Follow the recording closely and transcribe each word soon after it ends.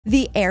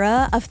The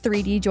era of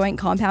 3D joint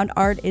compound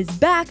art is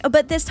back,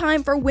 but this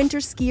time for winter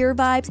skier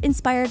vibes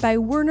inspired by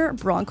Werner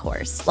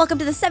Bronkhorst. Welcome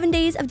to the 7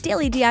 days of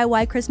daily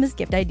DIY Christmas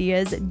gift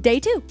ideas, day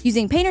 2.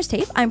 Using painter's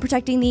tape, I'm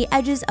protecting the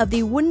edges of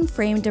the wooden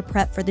frame to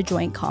prep for the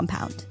joint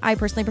compound. I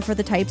personally prefer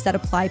the types that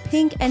apply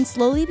pink and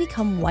slowly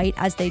become white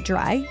as they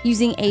dry.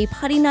 Using a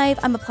putty knife,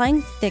 I'm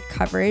applying thick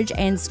coverage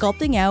and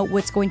sculpting out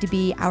what's going to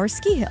be our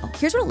ski hill.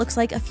 Here's what it looks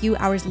like a few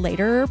hours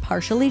later,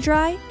 partially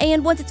dry.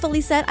 And once it's fully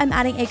set, I'm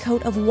adding a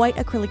coat of white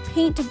acrylic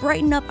paint to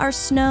brighten up our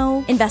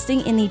snow.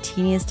 Investing in the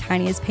teeniest,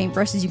 tiniest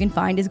paintbrushes you can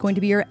find is going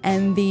to be your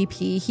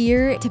MVP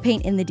here to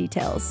paint in the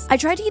details. I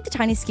tried to keep the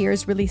tiny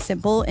skiers really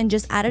simple and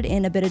just added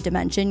in a bit of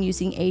dimension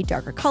using a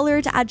darker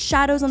color to add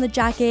shadows on the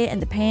jacket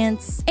and the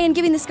pants. And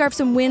giving the scarf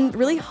some wind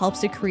really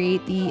helps to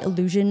create the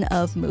illusion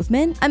of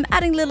movement. I'm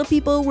adding little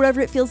people wherever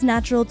it feels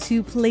natural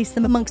to place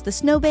them amongst the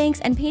snowbanks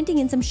and painting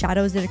in some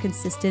shadows that are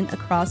consistent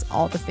across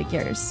all the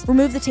figures.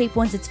 Remove the tape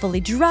once it's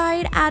fully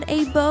dried, add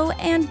a bow,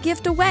 and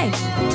gift away.